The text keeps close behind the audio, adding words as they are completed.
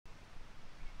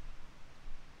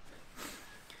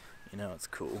You know it's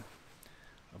cool.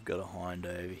 I've got a hind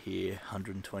over here,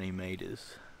 120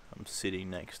 metres. I'm sitting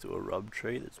next to a rub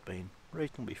tree that's been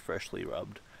reasonably freshly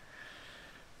rubbed.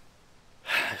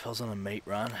 If I was on a meat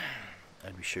run,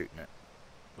 I'd be shooting it.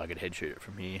 I could head shoot it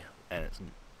from here, and it's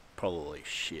probably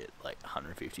shit, like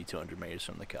 150, 200 metres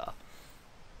from the car.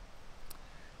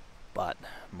 But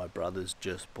my brother's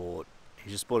just bought,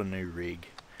 he's just bought a new rig,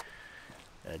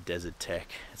 a Desert Tech.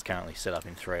 It's currently set up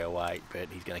in 308, but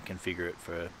he's going to configure it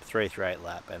for 338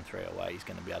 lap and 308. He's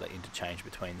going to be able to interchange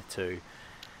between the two.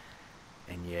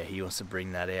 And yeah, he wants to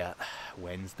bring that out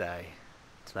Wednesday.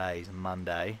 Today's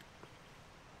Monday,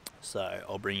 so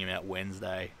I'll bring him out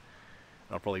Wednesday,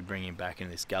 and I'll probably bring him back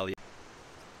in this gully.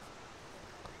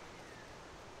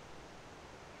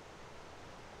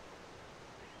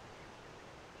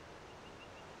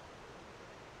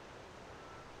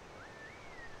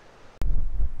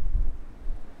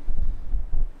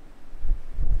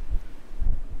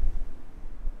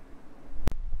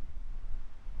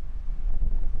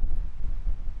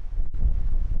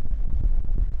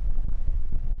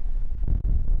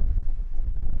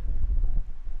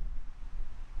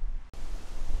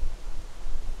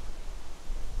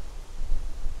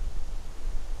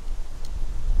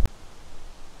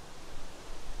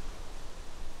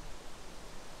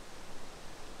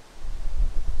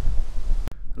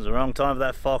 It was the wrong time for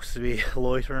that fox to be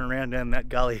loitering around down that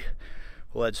gully.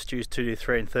 Well, I'd Stu's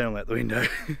 223 and thermal out the window.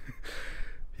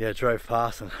 Yeah, I drove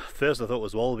past, and first I thought it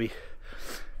was wallaby,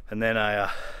 and then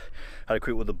I had a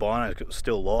quick look at the bino because it was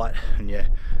still light, and yeah,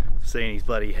 seeing his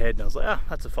bloody head, and I was like, oh,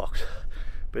 that's a fox.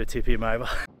 Better tip him over.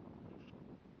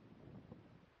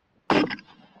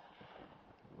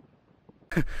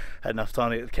 Had enough time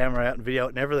to get the camera out and video it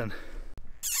and everything.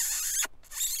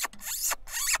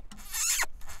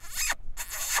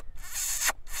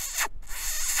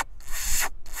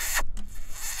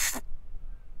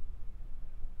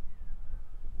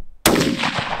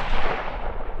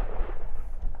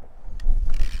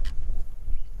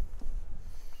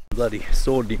 Bloody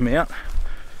sorted him out,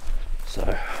 so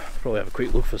probably have a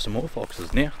quick look for some more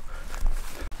foxes now.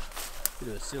 Bit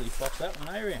of a silly fox that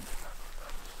one, eh, Ram?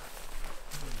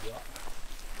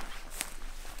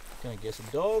 Gonna guess a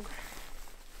dog.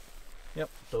 Yep,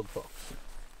 dog fox.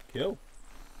 Cool.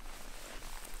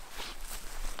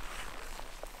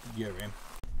 Yeah, Ram.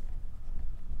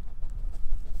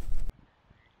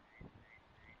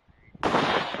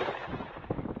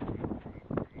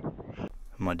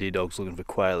 My deer dog's looking for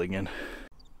quail again.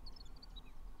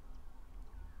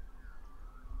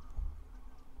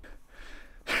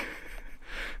 It's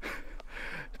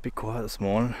a bit quiet this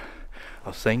morning.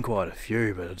 I've seen quite a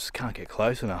few, but I just can't get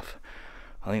close enough.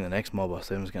 I think the next mob I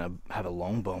see is going to have a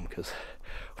long bomb, because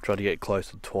I've tried to get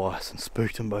closer twice and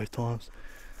spooked them both times.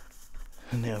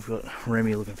 And now I've got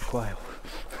Remy looking for quail.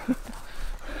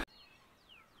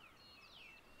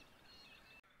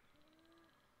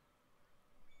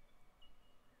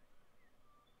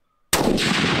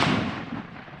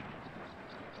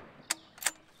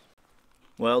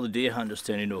 Well, the deer hunt just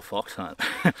turned into a fox hunt.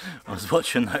 I was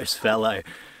watching those fallow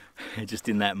just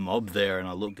in that mob there, and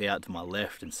I looked out to my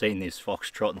left and seen this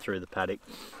fox trotting through the paddock.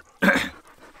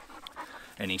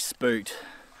 And he spooked.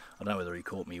 I don't know whether he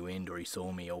caught me wind or he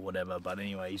saw me or whatever, but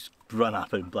anyway, he's run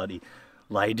up and bloody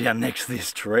laid down next to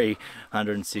this tree,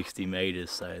 160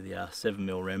 metres. So the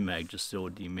 7mm Rem mag just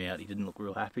sorted him out. He didn't look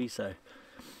real happy, so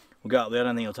we'll go up there. I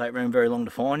don't think it'll take Rem very long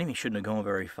to find him. He shouldn't have gone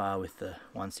very far with the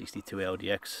 162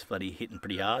 LDX, bloody hitting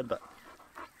pretty hard, but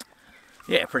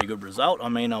yeah, pretty good result. I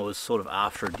mean, I was sort of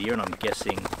after a deer, and I'm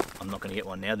guessing I'm not going to get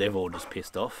one now. They've all just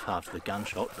pissed off after the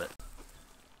gunshot, but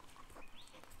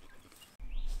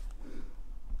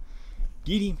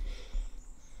get him.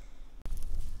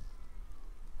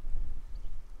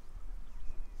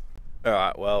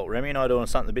 Alright, well, Remy and I are doing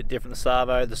something a bit different to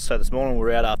Savo. So this morning we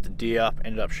were out after deer,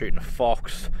 ended up shooting a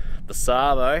fox. The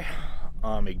Savo,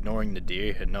 I'm ignoring the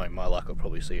deer, and knowing my luck I'll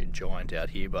probably see a giant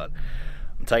out here, but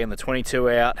I'm taking the 22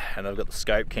 out, and I've got the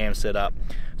scope cam set up.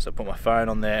 So I put my phone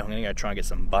on there. I'm going to go try and get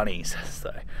some bunnies.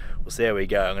 So we'll see how we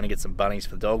go. I'm going to get some bunnies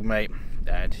for the dog meat,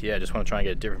 and yeah, just want to try and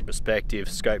get a different perspective.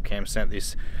 Scope cam sent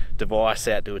this device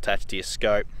out to attach to your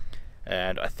scope,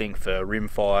 and I think for rim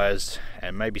fires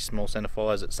and maybe small center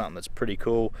fires it's something that's pretty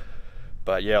cool.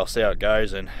 But yeah, I'll see how it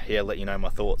goes, and yeah, let you know my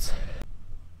thoughts.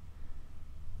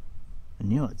 I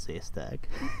knew I'd see a stag.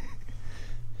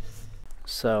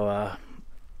 So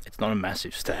it's not a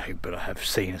massive stag, but I have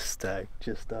seen a stag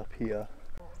just up here.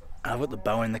 I've got the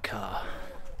bow in the car.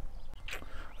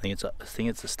 I think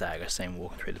it's a stag. I see him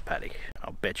walking through the paddock.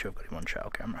 I'll bet you I've got him on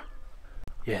trail camera.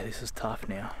 Yeah, this is tough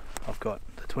now. I've got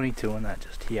the 22 on that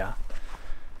just here,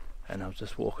 and I was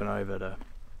just walking over to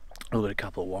I've got a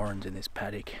couple of warrens in this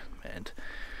paddock, and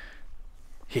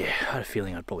yeah, I had a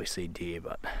feeling I'd probably see deer,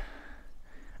 but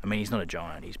I mean, he's not a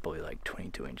giant, he's probably like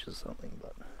 22 inches or something,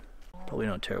 but probably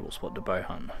not a terrible spot to bow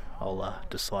hunt. I'll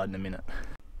decide in a minute.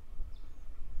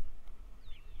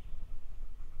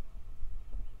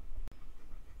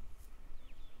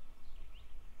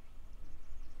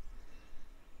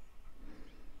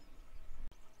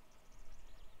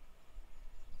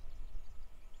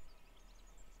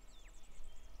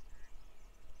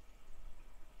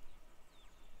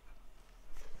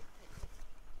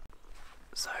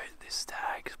 So this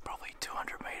stag is probably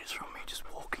 200 metres from me, just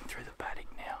walking through the paddock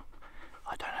now.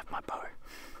 I don't have my bow.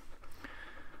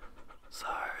 So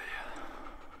I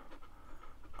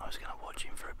was going to watch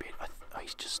him for a bit.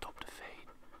 He's just stopped to feed.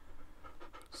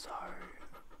 So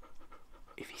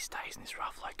if he stays in this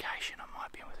rough location, I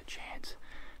might be in with a chance.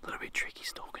 A little bit tricky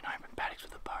stalking open paddocks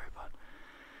with a bow, but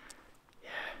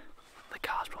yeah, the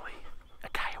car's probably a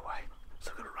K away,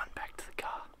 so I've got to run back to the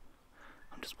car.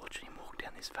 I'm just watching him walk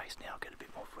down this face now, get a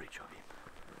bit more footage of him.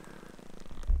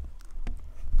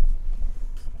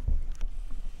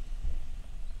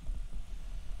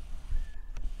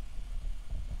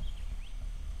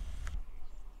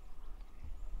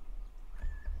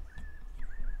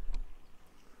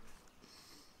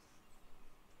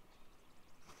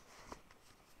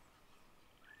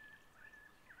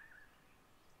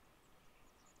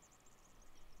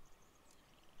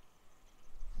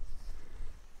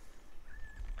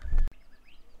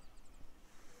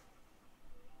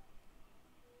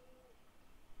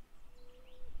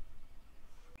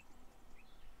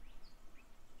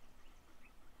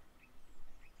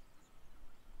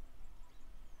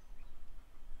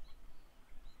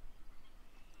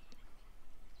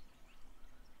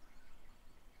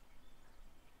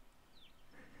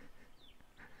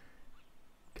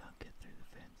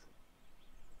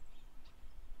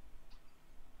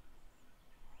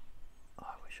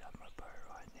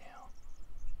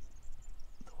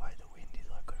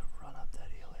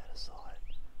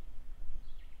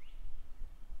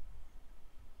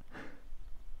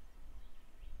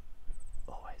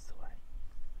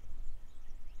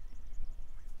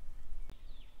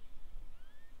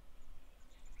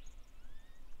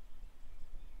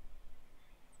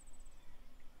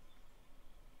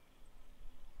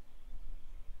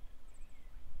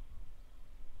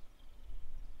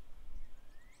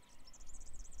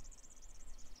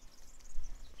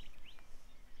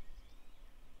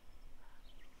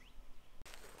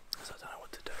 So I don't know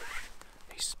what to do.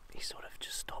 He sort of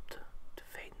just stopped to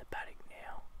feed in the paddock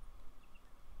now.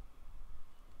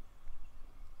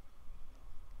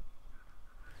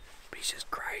 But he's just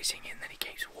grazing and then he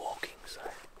keeps walking, so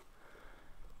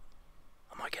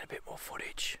I might get a bit more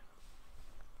footage.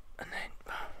 And then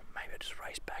maybe I'll just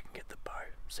race back and get the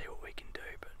bow, see what we can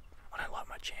do, but I don't like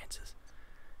my chances.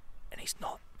 And he's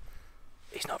not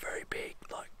very big,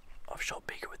 like I've shot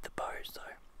bigger with the bow, so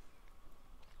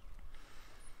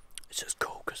it's just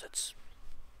cool because it's,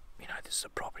 you know, this is a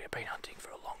property I've been hunting for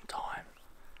a long time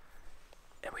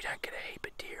and we don't get a heap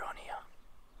of deer on here.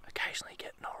 Occasionally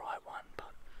get an alright one,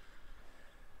 but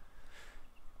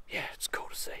yeah, it's cool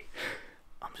to see.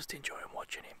 I'm just enjoying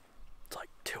watching him. It's like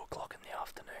 2 o'clock in the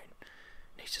afternoon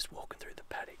and he's just walking through the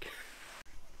paddock.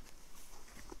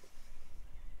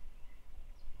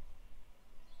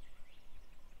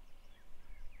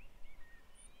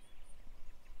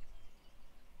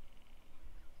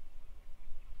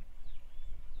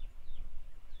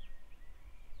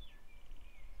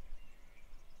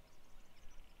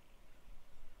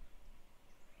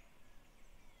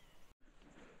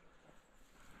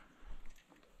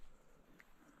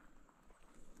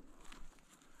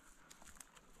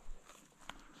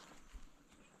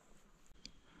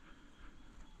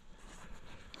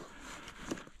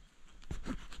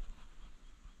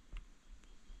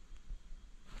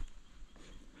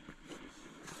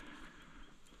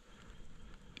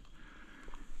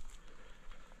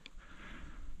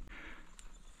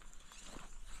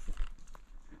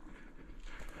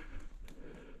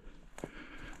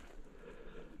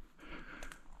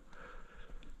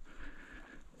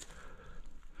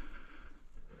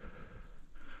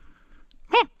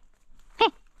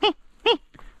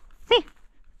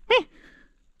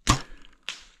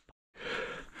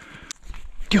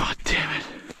 God damn it.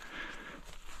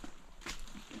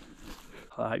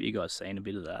 I hope you guys seen a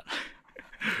bit of that.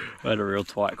 I had a real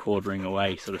tight quartering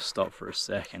away, sort of stopped for a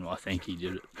second. Well, I think he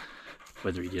did it.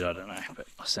 Whether he did, I don't know, but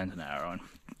I sent an arrow and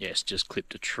yes, just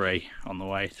clipped a tree on the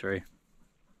way through.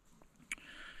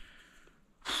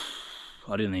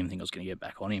 I didn't even think I was going to get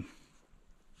back on him.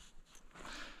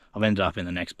 I've ended up in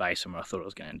the next basin where I thought I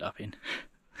was going to end up in.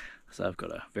 So I've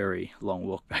got a very long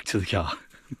walk back to the car.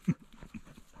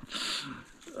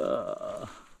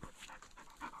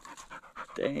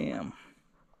 Damn.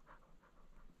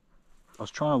 I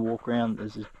was trying to walk around,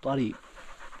 there's this bloody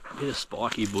bit of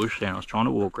spiky bush down. I was trying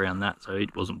to walk around that so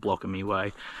it wasn't blocking me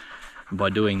way. And by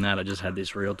doing that, I just had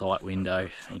this real tight window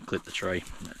and clipped the tree.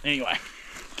 But anyway,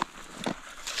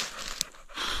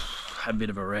 had a bit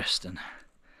of a rest and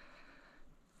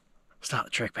start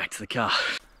the trek back to the car.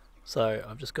 So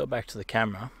I've just got back to the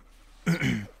camera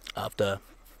after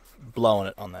blowing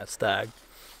it on that stag.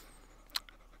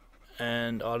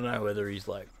 And I don't know whether he's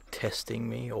like testing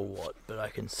me or what, but I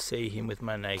can see him with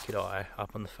my naked eye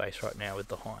up on the face right now with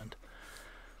the hind.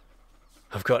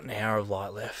 I've got an hour of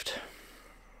light left.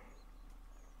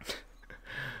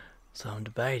 So I'm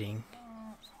debating,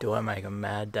 do I make a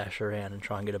mad dash around and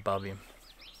try and get above him?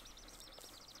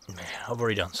 Man, I've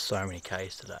already done so many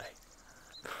Ks today.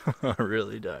 I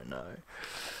really don't know.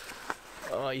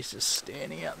 Oh, he's just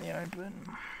standing out in the open.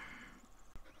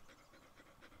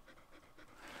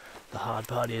 The hard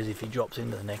part is if he drops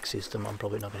into the next system, I'm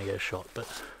probably not going to get a shot, but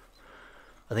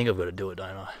I think I've got to do it,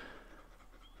 don't I?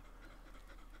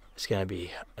 It's going to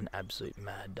be an absolute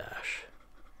mad dash.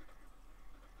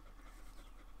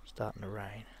 Starting to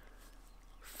rain.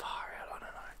 Far out, I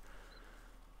don't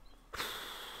know.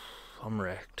 I'm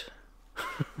wrecked.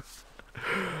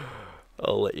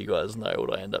 I'll let you guys know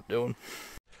what I end up doing.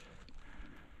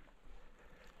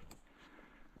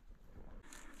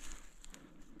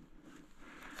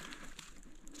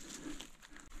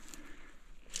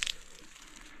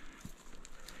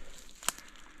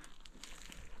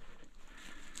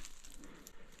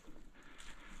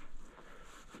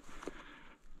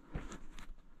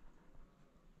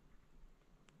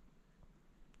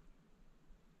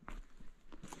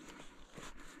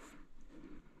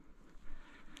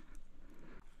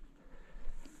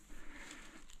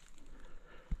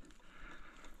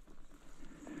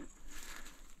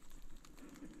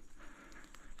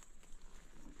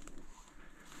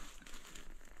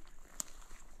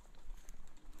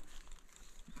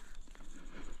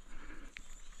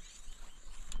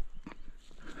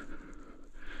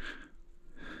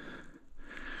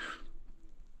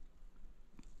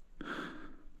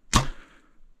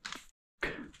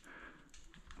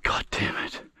 God damn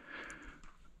it.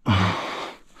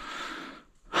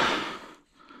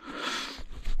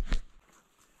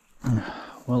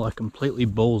 Well, I completely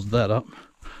ballsed that up.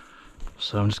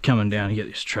 So I'm just coming down to get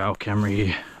this trail camera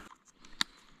here.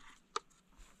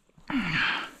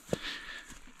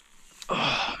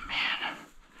 Oh man.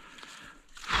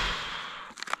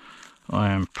 I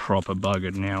am proper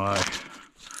buggered now, eh?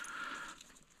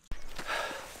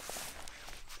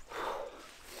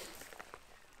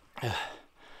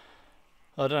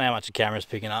 I don't know how much the camera's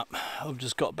picking up. I've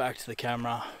just got back to the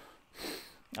camera.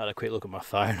 I had a quick look at my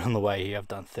phone on the way here. I've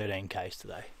done 13 Ks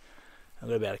today. I've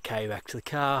got about a K back to the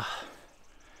car.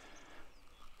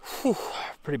 Whew,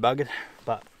 pretty buggered,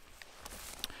 but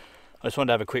I just wanted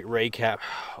to have a quick recap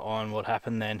on what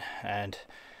happened then. And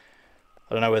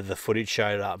I don't know whether the footage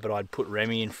showed it up, but I'd put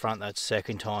Remy in front that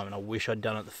second time, and I wish I'd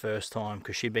done it the first time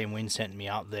because she'd been wind scenting me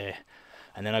up there.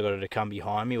 And then I got her to come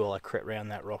behind me while I crept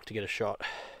round that rock to get a shot.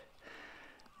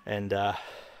 And I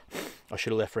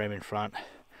should have left Remy in front.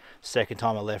 Second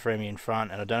time I left Remy in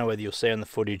front, and I don't know whether you'll see on the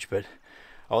footage, but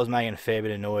I was making a fair bit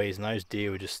of noise, and those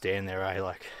deer were just standing there, eh?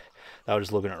 Like, they were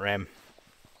just looking at Rem.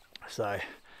 So,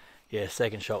 yeah,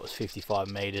 second shot was 55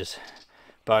 metres.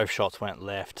 Both shots went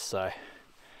left, so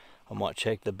I might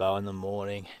check the bow in the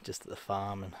morning, just at the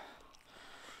farm, and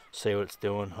see what it's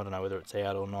doing. I don't know whether it's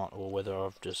out or not, or whether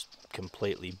I've just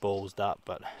completely ballsed up,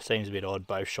 but it seems a bit odd.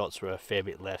 Both shots were a fair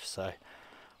bit left, so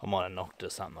I might have knocked it or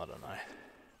something, I don't know.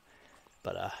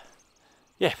 But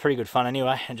yeah, pretty good fun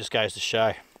anyway, and just goes to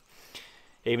show,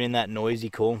 even in that noisy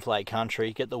cornflake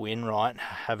country, get the wind right,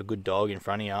 have a good dog in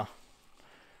front of you,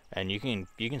 and you can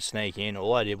sneak in.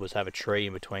 All I did was have a tree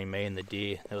in between me and the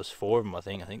deer. There was 4 of them, I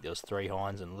think there was 3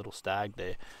 hinds and a little stag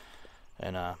there,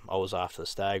 and I was after the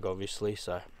stag obviously,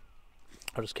 so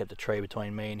I just kept a tree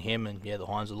between me and him, and yeah, the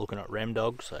hinds are looking at Rem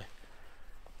dogs. So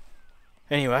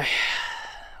anyway,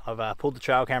 I've pulled the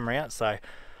trail camera out, so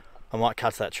I might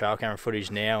cut to that trail camera footage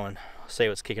now and see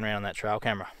what's kicking around on that trail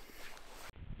camera.